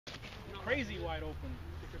crazy wide open.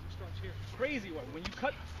 Crazy wide. When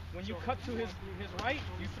you cut to his right,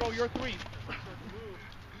 you throw your three.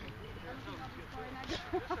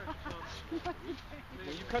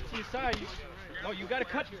 When you cut to your side, you gotta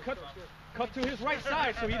cut to his right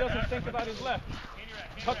side so he doesn't think about his left.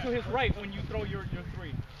 Cut to his right when you throw your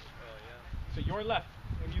three. So your left.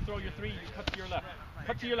 When you throw your three, you cut to your left.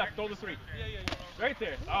 Cut to your left, throw the three. Right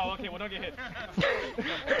there. Oh, okay, well, don't get hit.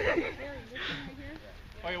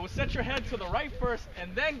 Okay, well, set your head to the right first,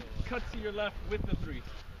 and then cut to your left with the three.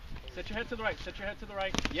 Set your head to the right, set your head to the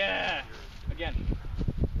right. Yeah! Again.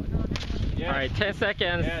 Yes. All right, 10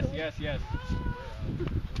 seconds. Yes.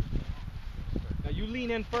 Now you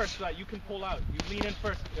lean in first so that you can pull out. You lean in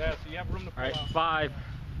first, yeah, so you have room to pull out. All right, 5,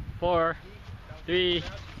 4, 3,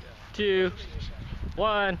 2,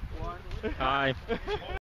 1. Time.